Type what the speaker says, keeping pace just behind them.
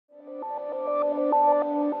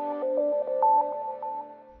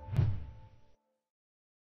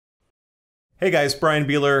Hey guys, Brian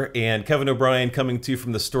Beeler and Kevin O'Brien coming to you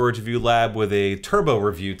from the Storage Review Lab with a turbo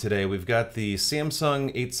review today. We've got the Samsung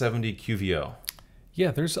 870 QVO.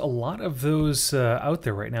 Yeah, there's a lot of those out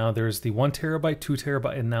there right now. There's the 1 terabyte, 2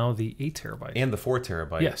 terabyte, and now the 8 terabyte. And the 4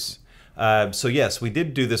 terabyte. Yes. So yes, we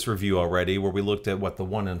did do this review already where we looked at what, the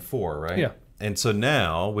 1 and 4, right? Yeah. And so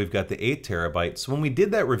now we've got the 8 terabyte. So when we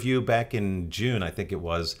did that review back in June, I think it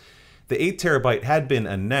was, the 8 terabyte had been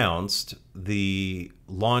announced. The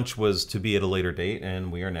launch was to be at a later date,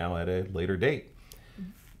 and we are now at a later date.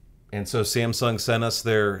 And so Samsung sent us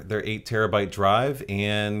their 8 terabyte drive,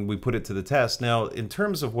 and we put it to the test. Now, in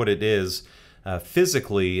terms of what it is,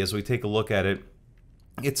 physically, as we take a look at it,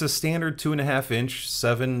 it's a standard 2.5-inch,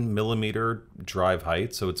 7mm drive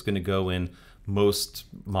height. So it's going to go in most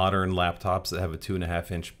modern laptops that have a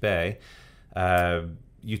 2.5-inch bay.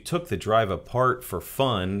 You took the drive apart for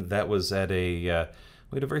fun. That was at we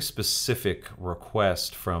had a very specific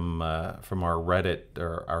request from our Reddit,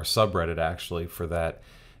 or our subreddit actually, for that.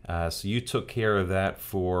 So you took care of that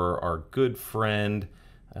for our good friend,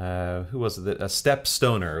 who was it? A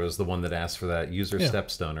Stepstoner was the one that asked for that, user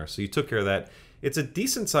Stepstoner. So you took care of that. It's a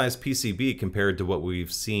decent sized PCB compared to what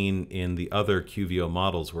we've seen in the other QVO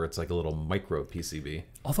models where it's like a little micro PCB.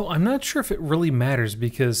 Although I'm not sure if it really matters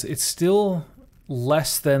because it's still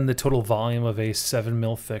less than the total volume of a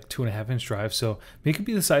 7mm thick 2.5-inch drive. So it could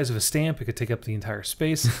be the size of a stamp. It could take up the entire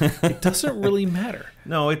space. It doesn't really matter.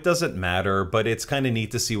 No, it doesn't matter, but it's kind of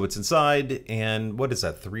neat to see what's inside. And what is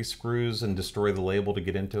that, 3 screws and destroy the label to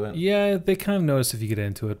get into it? Yeah, they kind of notice if you get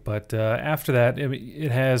into it. But after that,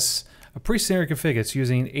 it has a pretty standard config. It's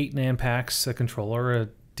using 8 NAND packs, a controller, a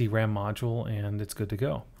DRAM module, and it's good to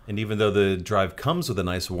go. And even though the drive comes with a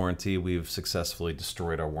nice warranty, we've successfully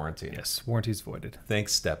destroyed our warranty. Yes, warranty's voided.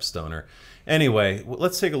 Thanks, Stepstoner. Anyway,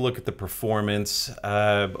 let's take a look at the performance.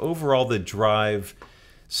 Overall, the drive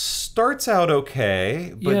starts out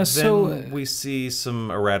okay, but then we see some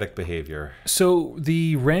erratic behavior. So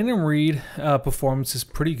the random read performance is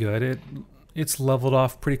pretty good. It's leveled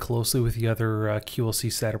off pretty closely with the other QLC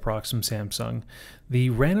SATA products from Samsung. The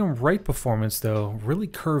random write performance, though, really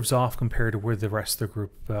curves off compared to where the rest of the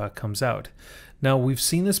group comes out. Now, we've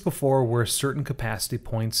seen this before where certain capacity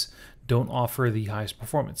points don't offer the highest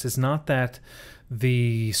performance. It's not that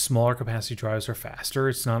the smaller capacity drives are faster.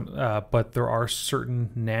 It's not, but there are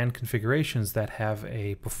certain NAND configurations that have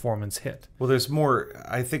a performance hit. Well, there's more.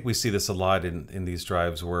 I think we see this a lot in these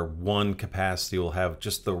drives where one capacity will have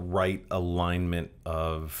just the right alignment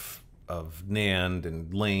of NAND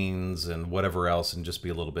and lanes and whatever else, and just be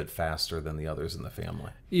a little bit faster than the others in the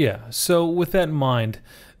family. Yeah. So with that in mind,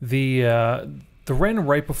 the random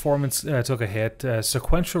write performance took a hit.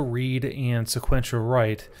 Sequential read and sequential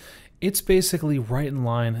write, it's basically right in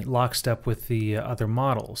line, lockstep with the other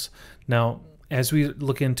models. Now, as we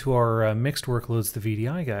look into our mixed workloads, the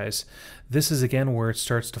VDI guys, this is again where it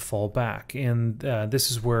starts to fall back. And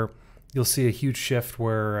this is where you'll see a huge shift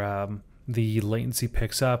where the latency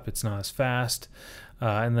picks up, it's not as fast.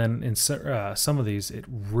 And then in some of these, it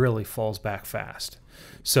really falls back fast.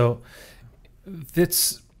 So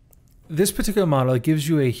this particular model, it gives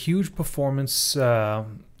you a huge performance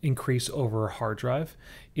increase over a hard drive.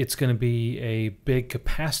 It's going to be a big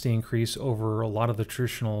capacity increase over a lot of the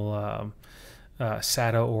traditional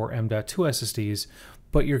SATA or M.2 SSDs,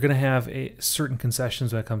 but you're going to have certain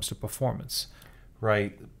concessions when it comes to performance.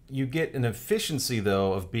 Right. You get an efficiency,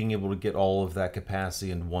 though, of being able to get all of that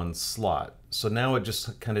capacity in one slot. So now it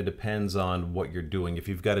just kind of depends on what you're doing. If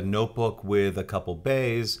you've got a notebook with a couple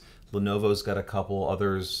bays, Lenovo's got a couple,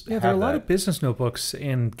 others Yeah, there are a lot of business notebooks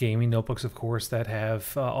and gaming notebooks, of course, that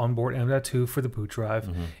have onboard M.2 for the boot drive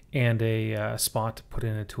and a spot to put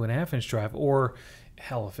in a 2.5-inch drive, or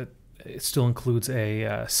hell, if it still includes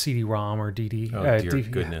a CD-ROM or DD. Oh, dear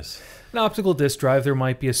goodness. An optical disk drive, there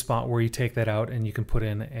might be a spot where you take that out and you can put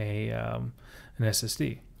in an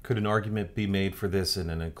SSD. Could an argument be made for this in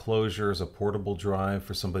an enclosure as a portable drive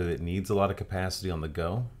for somebody that needs a lot of capacity on the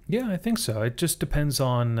go? Yeah, I think so. It just depends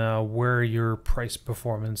on where your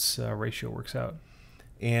price-performance ratio works out.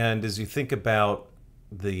 And as you think about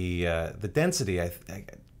the density,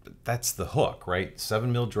 that's the hook, right?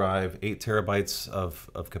 7mm drive, 8 terabytes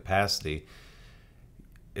of capacity.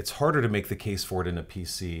 It's harder to make the case for it in a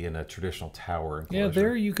PC in a traditional tower enclosure. Yeah,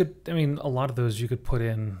 there you could, I mean, a lot of those you could put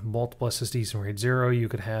in multiple SSDs in RAID 0. You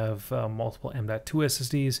could have multiple M.2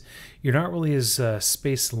 SSDs. You're not really as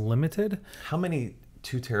space limited. How many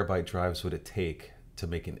 2 terabyte drives would it take to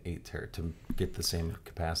make an 8 terabyte, to get the same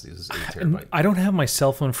capacity as 8 terabyte? I don't have my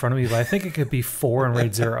cell phone in front of me, but I think it could be 4 in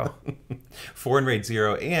RAID 0. 4 in RAID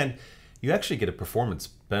 0, and you actually get a performance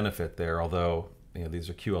benefit there, although these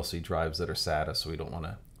are QLC drives that are SATA, so we don't want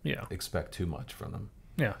to Yeah. expect too much from them.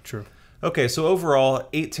 Yeah, true. Okay, so overall,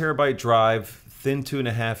 8 terabyte drive, thin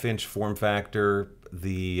 2.5-inch form factor.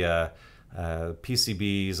 The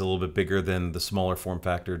PCB is a little bit bigger than the smaller form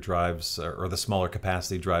factor drives or the smaller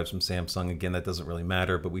capacity drives from Samsung. Again, that doesn't really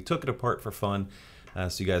matter, but we took it apart for fun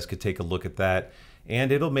so you guys could take a look at that.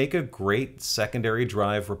 And it'll make a great secondary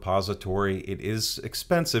drive repository. It is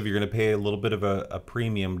expensive. You're going to pay a little bit of a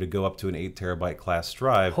premium to go up to an 8 terabyte class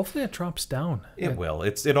drive. Hopefully it drops down. It will.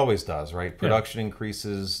 It always does, right? Production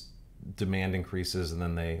increases, demand increases, and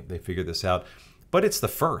then they figure this out. But it's the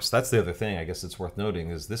first. That's the other thing I guess it's worth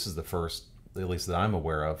noting is this is the first, at least that I'm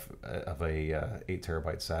aware of a 8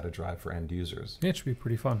 terabyte SATA drive for end users. It should be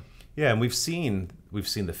pretty fun. Yeah, and we've seen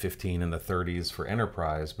the 15 and the 30s for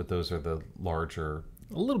enterprise, but those are the larger.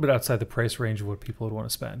 A little bit outside the price range of what people would want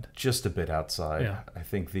to spend. Just a bit outside. Yeah. I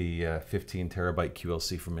think the 15 terabyte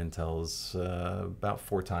QLC from Intel is about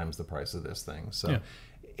 4 times the price of this thing. So,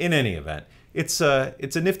 in any event, it's a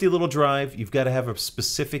nifty little drive. You've got to have a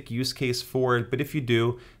specific use case for it, but if you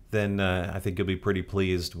do, then I think you'll be pretty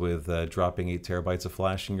pleased with dropping 8 terabytes of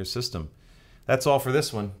flash in your system. That's all for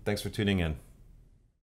this one. Thanks for tuning in.